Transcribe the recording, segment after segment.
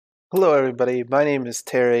Hello everybody, my name is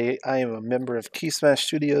Terry. I am a member of KeySmash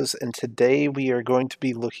Studios, and today we are going to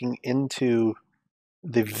be looking into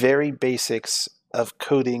the very basics of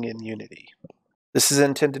coding in Unity. This is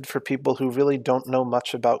intended for people who really don't know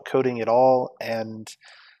much about coding at all, and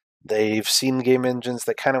they've seen game engines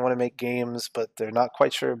that kind of want to make games, but they're not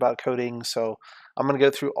quite sure about coding. So I'm going to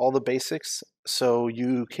go through all the basics so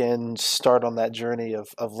you can start on that journey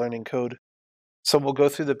of learning code. So we'll go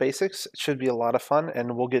through the basics. It should be a lot of fun,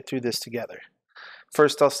 and we'll get through this together.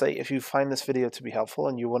 First, I'll say if you find this video to be helpful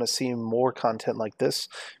and you want to see more content like this,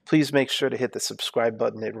 please make sure to hit the subscribe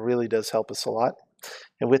button. It really does help us a lot.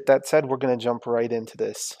 And with that said, we're going to jump right into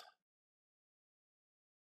this.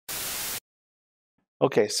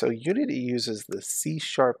 Okay, so Unity uses the C#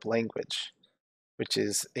 language, which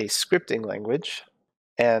is a scripting language,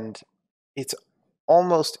 and it's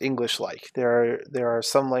almost English-like. There are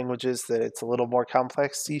some languages that it's a little more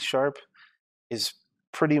complex. C# is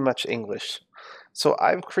pretty much English. So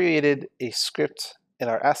I've created a script in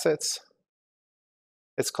our assets.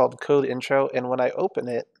 It's called code intro, and when I open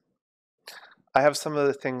it, I have some of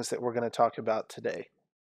the things that we're going to talk about today.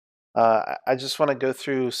 I just want to go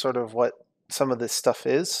through sort of what some of this stuff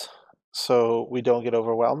is so we don't get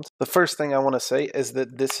overwhelmed. The first thing I want to say is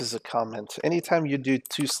that this is a comment. Anytime you do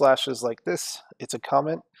 2 slashes like this, it's a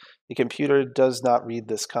comment. The computer does not read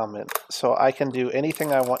this comment. So I can do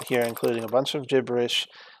anything I want here, including a bunch of gibberish,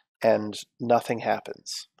 and nothing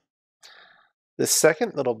happens. The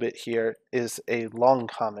second little bit here is a long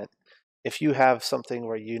comment. If you have something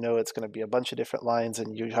where you know it's going to be a bunch of different lines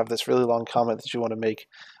and you have this really long comment that you want to make,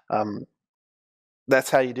 that's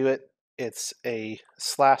how you do it. It's a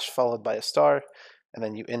slash followed by a star, and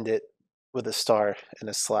then you end it with a star and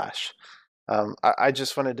a slash. I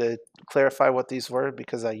just wanted to clarify what these were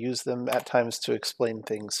because I use them at times to explain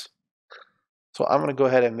things. So I'm going to go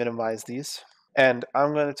ahead and minimize these, and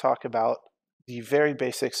I'm going to talk about the very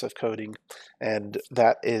basics of coding, and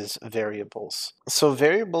that is variables. So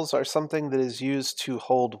variables are something that is used to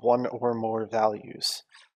hold one or more values.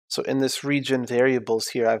 So in this region variables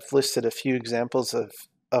here, I've listed a few examples of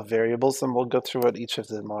variables, and we'll go through what each of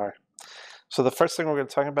them are. So the first thing we're going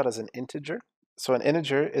to talk about is an integer. So an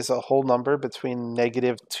integer is a whole number between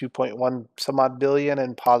negative 2.1 some odd billion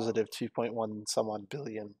and positive 2.1 some odd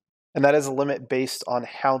billion. And that is a limit based on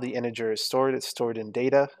how the integer is stored. It's stored in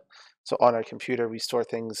data. So on our computer, we store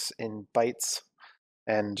things in bytes,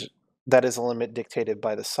 and that is a limit dictated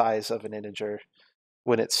by the size of an integer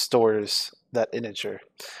when it stores that integer.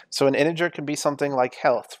 So an integer can be something like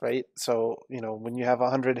health, right? So, when you have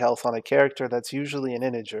 100 health on a character, that's usually an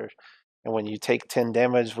integer. And when you take 10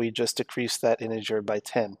 damage, we just decrease that integer by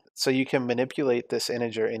 10. So you can manipulate this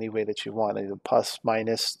integer any way that you want, either plus,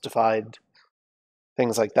 minus, divide,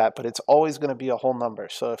 things like that, but it's always going to be a whole number.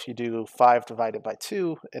 So if you do 5 divided by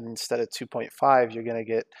 2, and instead of 2.5, you're going to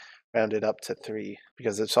get rounded up to 3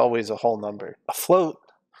 because it's always a whole number. A float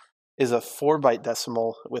is a 4-byte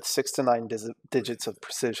decimal with 6 to 9 digits of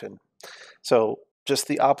precision. So just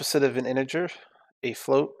the opposite of an integer, a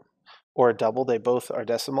float or a double, they both are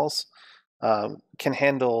decimals, can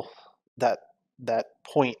handle that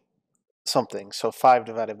point something. So 5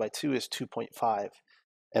 divided by 2 is 2.5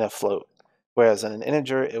 in a float. Whereas in an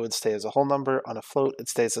integer, it would stay as a whole number. On a float, it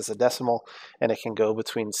stays as a decimal, and it can go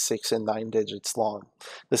between 6 and 9 digits long.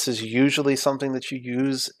 This is usually something that you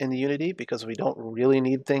use in Unity because we don't really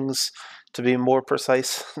need things to be more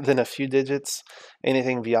precise than a few digits.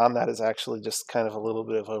 Anything beyond that is actually just kind of a little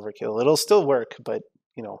bit of overkill. It'll still work, but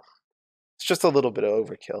it's just a little bit of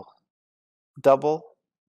overkill. Double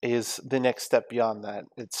is the next step beyond that.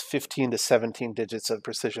 It's 15 to 17 digits of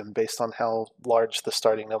precision based on how large the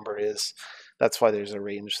starting number is. That's why there's a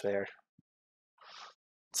range there.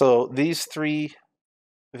 So these 3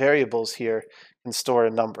 variables here can store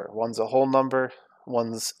a number. One's a whole number,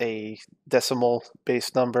 one's a decimal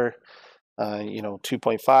based number,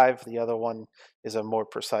 2.5. The other one is a more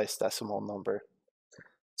precise decimal number.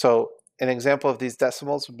 So an example of these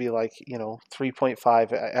decimals would be like,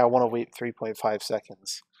 3.5. I want to wait 3.5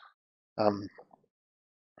 seconds.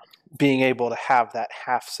 Being able to have that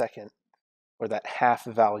half second or that half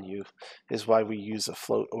value is why we use a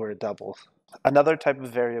float or a double. Another type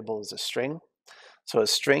of variable is a string. So a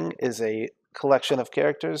string is a collection of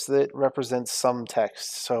characters that represents some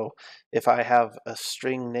text. So if I have a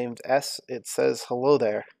string named S, it says hello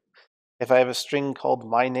there. If I have a string called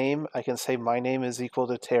my name, I can say my name is equal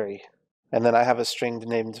to Terry. And then I have a string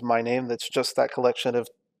named my name that's just that collection of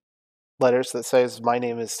letters that says my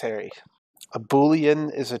name is Terry. A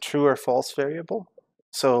Boolean is a true or false variable.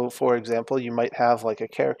 So for example, you might have like a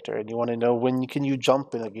character and you want to know when can you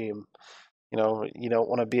jump in a game. You don't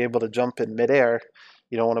want to be able to jump in midair.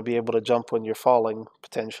 You don't want to be able to jump when you're falling,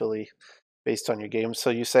 potentially, based on your game.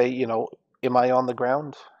 So you say, am I on the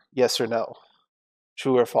ground? Yes or no.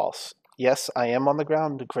 True or false? Yes, I am on the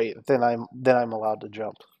ground. Great. Then I'm allowed to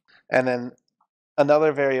jump. And then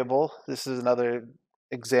another variable, this is another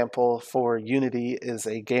example for Unity, is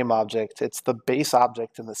a game object. It's the base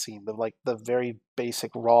object in the scene, the very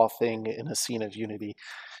basic raw thing in a scene of Unity.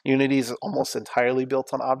 Unity is almost entirely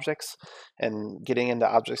built on objects, and getting into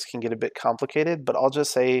objects can get a bit complicated, but I'll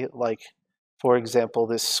just say, for example,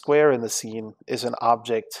 this square in the scene is an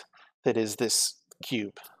object that is this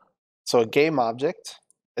cube. So a game object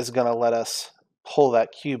is going to let us pull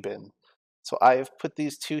that cube in. So I've put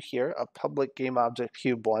these two here, a public game object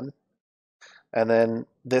cube1, and then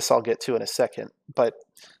this I'll get to in a second. But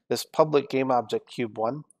this public game object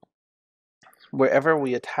cube1, wherever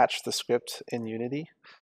we attach the script in Unity,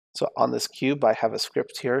 so on this cube I have a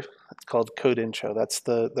script here. It's called code intro. That's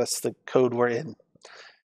the code we're in.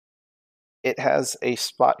 It has a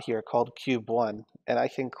spot here called cube1, and I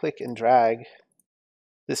can click and drag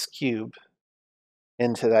this cube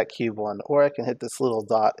into that cube1, or I can hit this little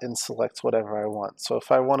dot and select whatever I want. So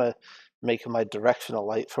if I want to make my directional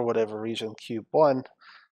light for whatever region cube1,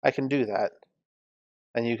 I can do that.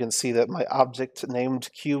 And you can see that my object named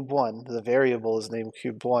cube1, the variable is named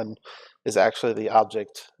cube1, is actually the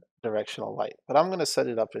object directional light. But I'm going to set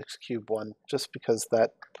it up as cube1 just because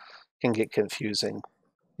that can get confusing.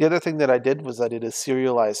 The other thing that I did was I did a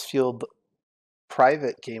serialized field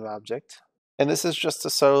private game object. And this is just to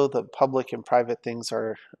show that public and private things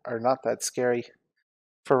are not that scary.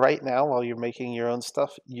 For right now, while you're making your own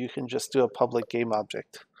stuff, you can just do a public game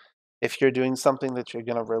object. If you're doing something that you're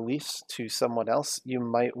going to release to someone else, you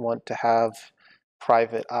might want to have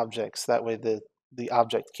private objects. That way the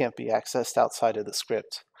object can't be accessed outside of the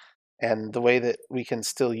script. And the way that we can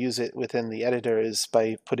still use it within the editor is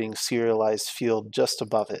by putting serialized field just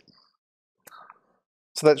above it.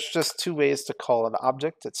 So that's just two ways to call an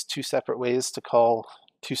object. It's two separate ways to call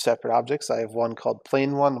two separate objects. I have one called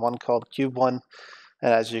plain1, one called cube1.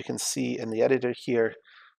 And as you can see in the editor here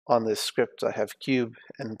on this script, I have cube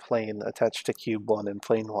and plain attached to cube1 and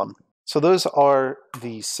plain1. So those are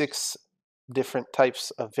the 6 different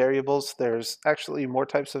types of variables. There's actually more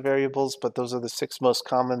types of variables, but those are the 6 most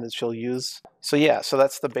common that you'll use. So yeah, so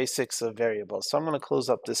that's the basics of variables. So I'm going to close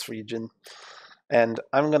up this region. And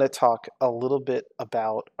I'm going to talk a little bit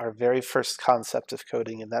about our very first concept of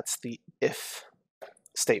coding, and that's the if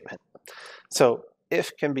statement. So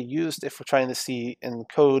if can be used if we're trying to see in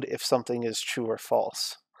code if something is true or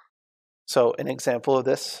false. So an example of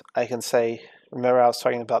this, I can say, remember I was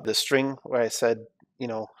talking about the string where I said,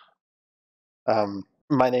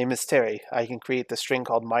 my name is Terry. I can create the string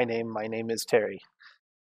called my name is Terry.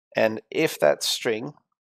 And if that string,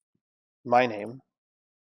 my name,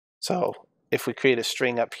 so if we create a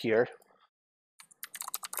string up here,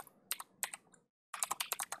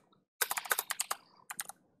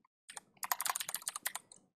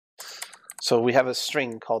 so we have a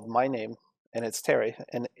string called my name and it's Terry,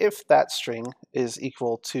 and if that string is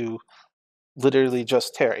equal to literally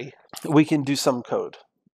just Terry, we can do some code.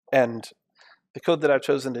 And the code that I've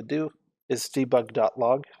chosen to do is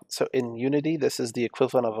debug.log. So in Unity, this is the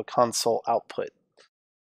equivalent of a console output.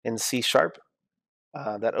 In C#,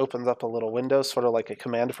 that opens up a little window, sort of like a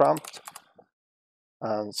command prompt,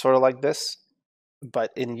 sort of like this.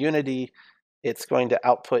 But in Unity, it's going to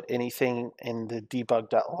output anything in the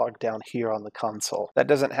debug.log down here on the console. That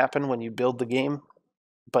doesn't happen when you build the game,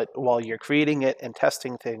 but while you're creating it and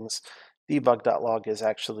testing things, debug.log is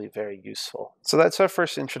actually very useful. So that's our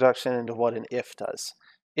first introduction into what an if does.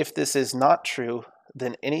 If this is not true,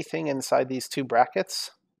 then anything inside these 2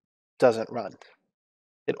 brackets doesn't run.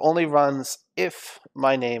 It only runs if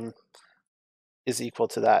my name is equal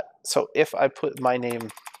to that. So if I put my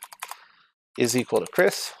name is equal to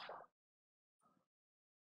Chris,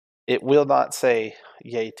 it will not say,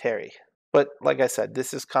 yay, Terry. But like I said,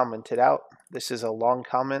 this is commented out. This is a long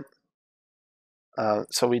comment.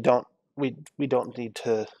 So we don't need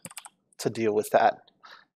to deal with that.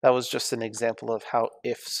 That was just an example of how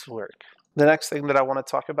ifs work. The next thing that I want to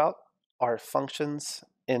talk about are functions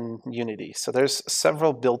in Unity. So there's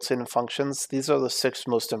several built-in functions. These are the 6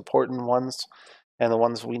 most important ones and the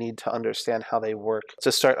ones we need to understand how they work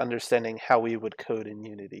to start understanding how we would code in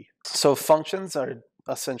Unity. So functions are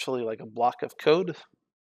essentially like a block of code.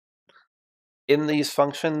 In these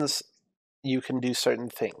functions, you can do certain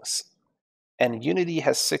things. And Unity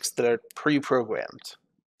has 6 that are pre-programmed.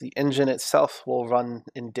 The engine itself will run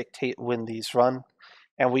and dictate when these run,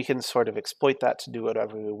 and we can sort of exploit that to do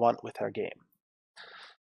whatever we want with our game.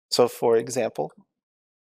 So for example,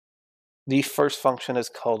 the first function is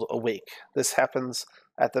called awake. This happens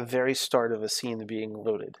at the very start of a scene being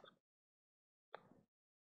loaded.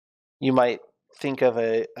 You might think of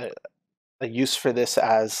a use for this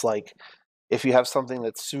as like if you have something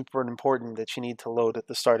that's super important that you need to load at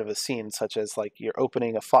the start of a scene, such as like you're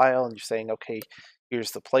opening a file and you're saying, okay,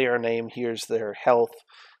 here's the player name, here's their health,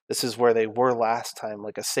 this is where they were last time,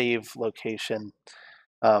 like a save location.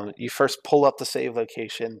 You first pull up the save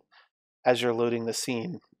location as you're loading the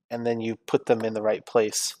scene, and then you put them in the right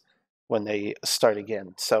place when they start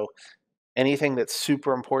again. So anything that's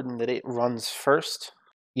super important that it runs first,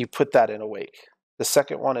 you put that in awake. The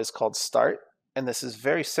second one is called start, and this is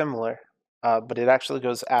very similar, but it actually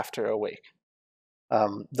goes after awake.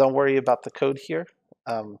 Don't worry about the code here.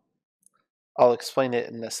 I'll explain it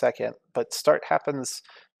in a second, but start happens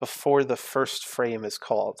before the first frame is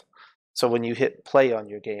called. So when you hit play on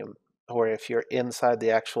your game, or if you're inside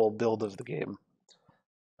the actual build of the game,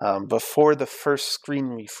 before the first screen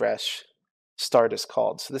refresh, start is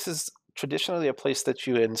called. So this is traditionally a place that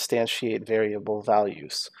you instantiate variable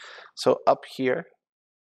values. So up here,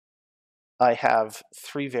 I have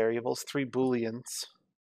 3 variables, 3 booleans,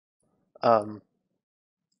 and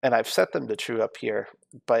I've set them to true up here,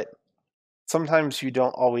 but sometimes you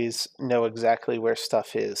don't always know exactly where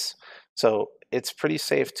stuff is. So it's pretty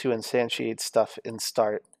safe to instantiate stuff in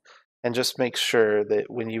start and just make sure that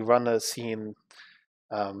when you run a scene,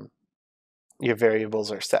 your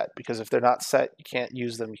variables are set, because if they're not set, you can't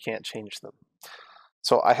use them, you can't change them.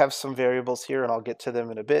 So I have some variables here and I'll get to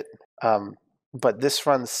them in a bit, but this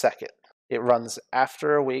runs second. It runs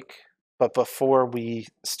after awake, but before we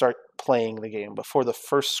start playing the game, before the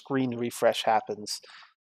first screen refresh happens.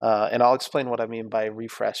 And I'll explain what I mean by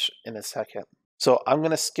refresh in a second. So I'm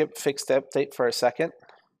going to skip fixed update for a second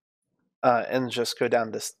and just go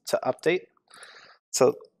down to update.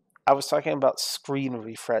 So I was talking about screen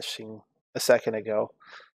refreshing a second ago,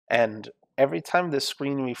 and every time the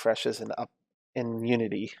screen refreshes in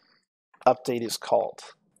Unity, update is called.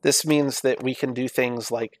 This means that we can do things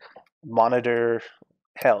like monitor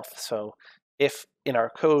health. So if in our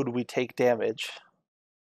code we take damage,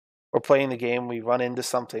 we're playing the game, we run into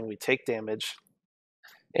something, we take damage.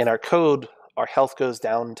 In our code, our health goes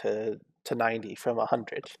down to 90 from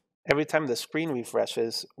 100. Every time the screen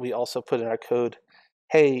refreshes, we also put in our code,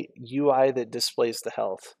 hey, UI that displays the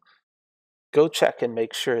health, go check and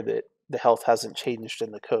make sure that the health hasn't changed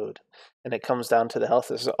in the code. And it comes down to the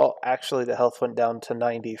health. It's, oh, actually the health went down to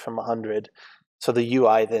 90 from 100. So the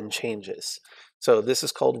UI then changes. So this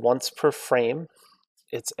is called once per frame.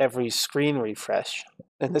 It's every screen refresh.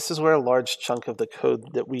 And this is where a large chunk of the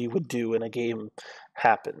code that we would do in a game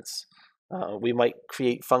happens. We might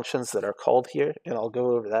create functions that are called here, and I'll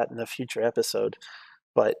go over that in a future episode.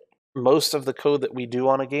 But most of the code that we do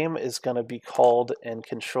on a game is going to be called and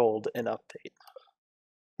controlled in update.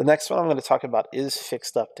 The next one I'm going to talk about is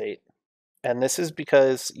fixed update. And this is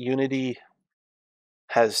because Unity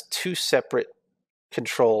has 2 separate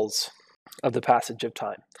controls of the passage of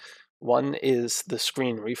time. One is the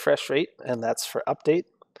screen refresh rate, and that's for update.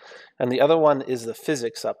 And the other one is the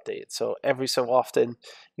physics update. So every so often,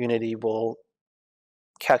 Unity will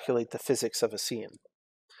calculate the physics of a scene.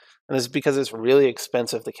 And this is because it's really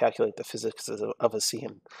expensive to calculate the physics of a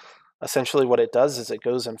scene. Essentially what it does is it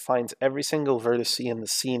goes and finds every single vertex in the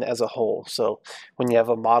scene as a whole. So when you have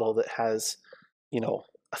a model that has,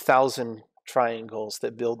 1,000 triangles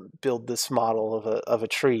that build this model of a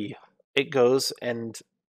tree, it goes and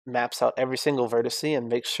maps out every single vertex and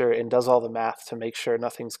makes sure and does all the math to make sure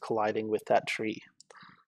nothing's colliding with that tree.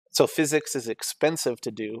 So physics is expensive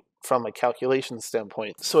to do from a calculation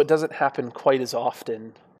standpoint, so it doesn't happen quite as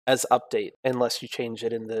often as update unless you change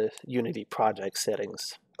it in the Unity project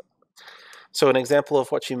settings. So an example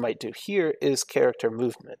of what you might do here is character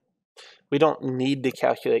movement. We don't need to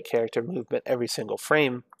calculate character movement every single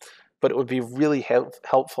frame, but it would be really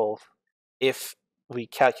helpful if we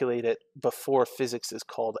calculate it before physics is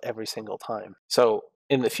called every single time. So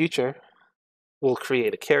in the future, we'll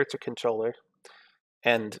create a character controller,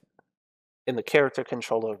 and in the character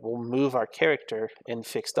controller, we'll move our character in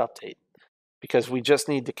fixed update, because we just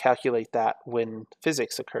need to calculate that when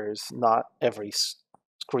physics occurs, not every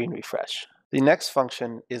screen refresh. The next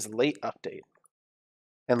function is late update,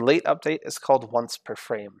 and late update is called once per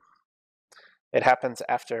frame. It happens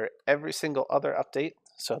after every single other update,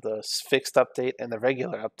 so the fixed update and the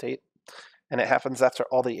regular update, and it happens after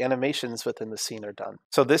all the animations within the scene are done.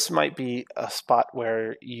 So this might be a spot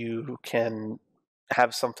where you can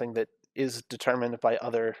have something that is determined by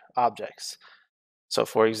other objects. So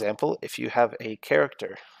for example, if you have a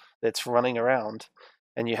character that's running around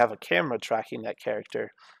and you have a camera tracking that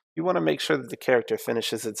character, You want to make sure that the character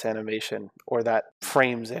finishes its animation, or that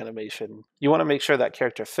frame's animation. You want to make sure that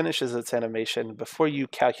character finishes its animation before you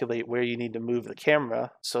calculate where you need to move the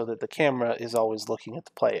camera so that the camera is always looking at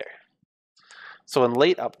the player. So in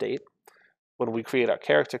late update, when we create our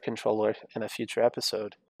character controller in a future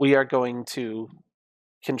episode, we are going to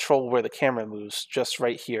control where the camera moves just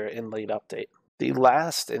right here in late update. The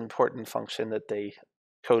last important function that they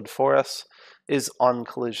code for us is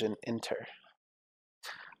on-collision inter.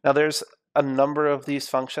 Now there's a number of these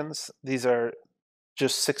functions. These are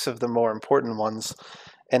just 6 of the more important ones.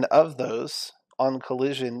 And of those,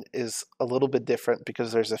 on-collision is a little bit different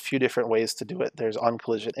because there's a few different ways to do it. There's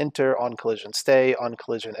on-collision enter, on-collision stay,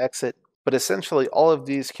 on-collision exit. But essentially all of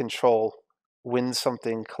these control when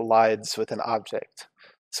something collides with an object.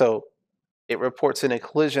 So it reports any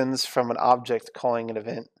collisions from an object calling an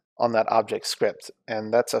event on that object script.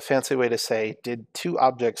 And that's a fancy way to say, did 2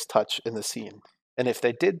 objects touch in the scene? And if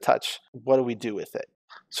they did touch, what do we do with it?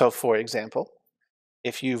 So for example,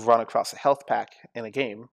 if you've run across a health pack in a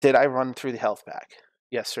game, did I run through the health pack?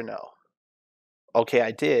 Yes or no? Okay,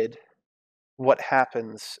 I did. What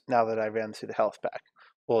happens now that I ran through the health pack?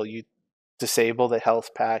 Well, you disable the health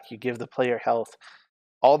pack, you give the player health.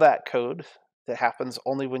 All that code that happens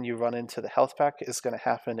only when you run into the health pack is going to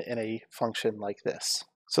happen in a function like this.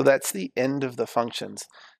 So that's the end of the functions.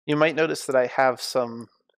 You might notice that I have some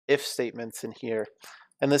if statements in here,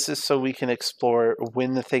 and this is so we can explore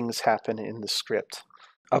when the things happen in the script.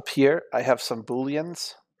 Up here, I have some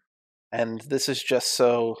booleans, and this is just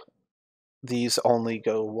so these only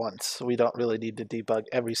go once. We don't really need to debug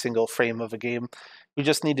every single frame of a game. We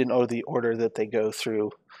just need to know the order that they go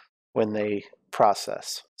through when they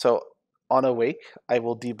process. So on awake, I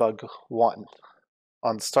will debug 1.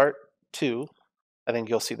 On start, 2. I think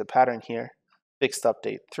you'll see the pattern here. Fixed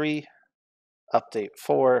update 3, update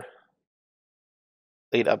 4,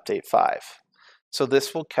 late update 5. So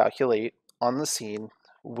this will calculate on the scene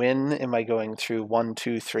when am I going through 1,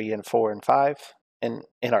 2, 3, and 4, and 5. And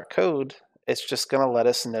in our code, it's just going to let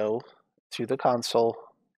us know through the console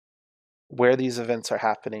where these events are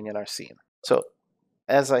happening in our scene. So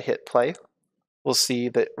as I hit play, we'll see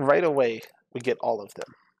that right away we get all of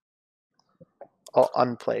them. I'll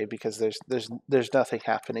unplay because there's nothing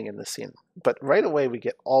happening in the scene. But right away we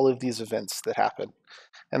get all of these events that happen.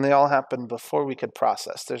 And they all happen before we could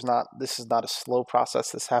process. This is not a slow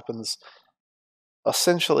process. This happens,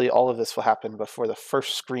 essentially all of this will happen before the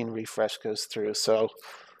first screen refresh goes through. So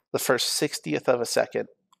the first 60th of a second,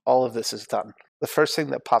 all of this is done. The first thing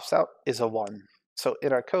that pops out is a 1. So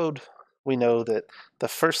in our code, we know that the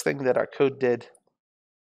first thing that our code did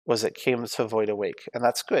was it came to void awake. And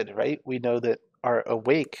that's good, right? We know that our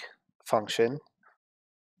awake function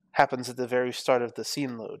happens at the very start of the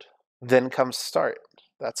scene load. Then comes start.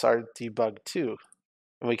 That's our debug 2.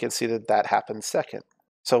 And we can see that that happens second.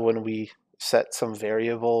 So when we set some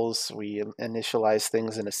variables, we initialize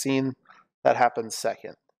things in a scene, that happens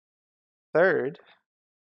second. Third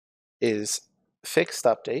is fixed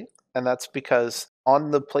update, and that's because on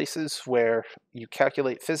the places where you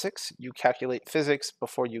calculate physics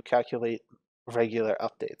before you calculate regular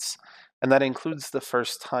updates. And that includes the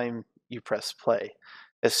first time you press play.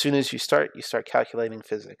 As soon as you start calculating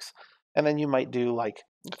physics. And then you might do like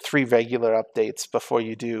 3 regular updates before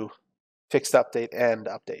you do fixed update and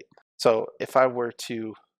update. So if I were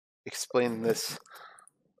to explain this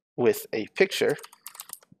with a picture,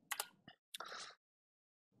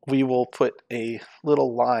 we will put a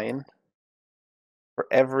little line for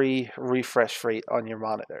every refresh rate on your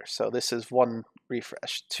monitor. So this is 1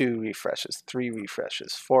 refresh, 2 refreshes, 3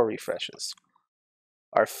 refreshes, 4 refreshes.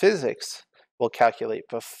 Our physics will calculate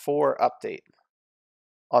before update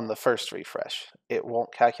on the first refresh. It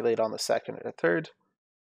won't calculate on the second or third,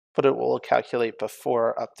 but it will calculate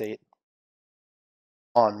before update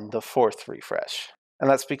on the 4th refresh. And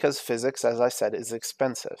that's because physics, as I said, is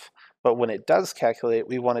expensive. But when it does calculate,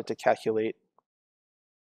 we want it to calculate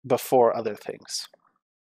before other things,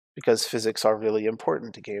 because physics are really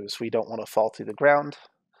important to games. We don't want to fall through the ground.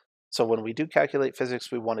 So when we do calculate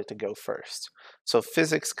physics, we want it to go first. So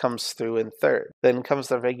physics comes through in third. Then comes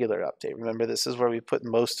the regular update. Remember, this is where we put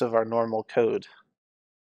most of our normal code.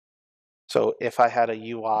 So if I had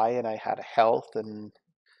a UI and I had a health and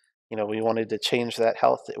we wanted to change that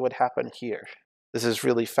health, it would happen here. This is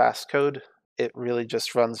really fast code. It really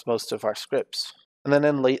just runs most of our scripts. And then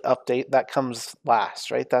in late update, that comes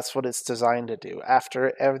last, right? That's what it's designed to do.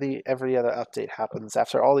 After every other update happens,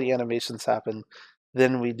 after all the animations happen,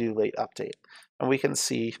 then we do late update. And we can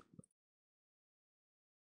see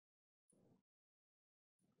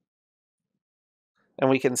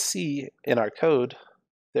in our code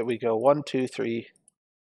that we go 1, 2, 3,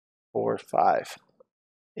 4, 5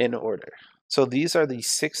 in order. So these are the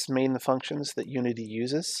 6 main functions that Unity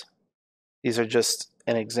uses. These are just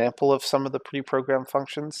an example of some of the pre-programmed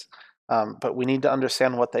functions, but we need to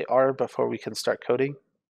understand what they are before we can start coding.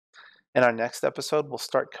 In our next episode, we'll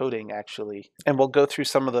start coding actually, and we'll go through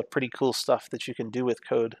some of the pretty cool stuff that you can do with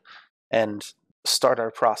code and start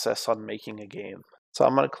our process on making a game. So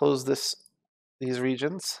I'm going to close these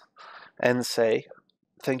regions and say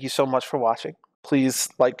thank you so much for watching. Please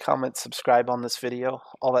like, comment, subscribe on this video.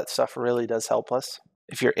 All that stuff really does help us.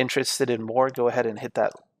 If you're interested in more, go ahead and hit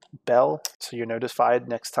that bell so you're notified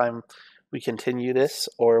next time we continue this,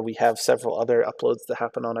 or we have several other uploads that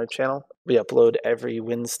happen on our channel. We upload every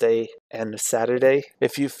Wednesday and Saturday.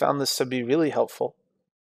 If you found this to be really helpful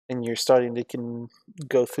and you're starting to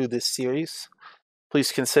go through this series,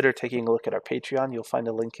 please consider taking a look at our Patreon. You'll find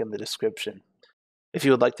a link in the description. If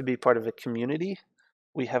you would like to be part of a community,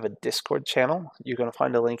 we have a Discord channel. You're going to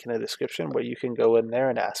find a link in the description where you can go in there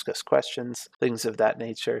and ask us questions, things of that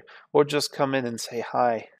nature, or just come in and say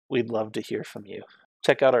hi. We'd love to hear from you.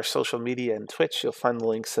 Check out our social media and Twitch. You'll find the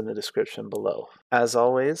links in the description below. As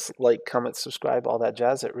always, like, comment, subscribe, all that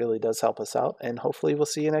jazz. It really does help us out, and hopefully we'll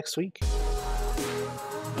see you next week.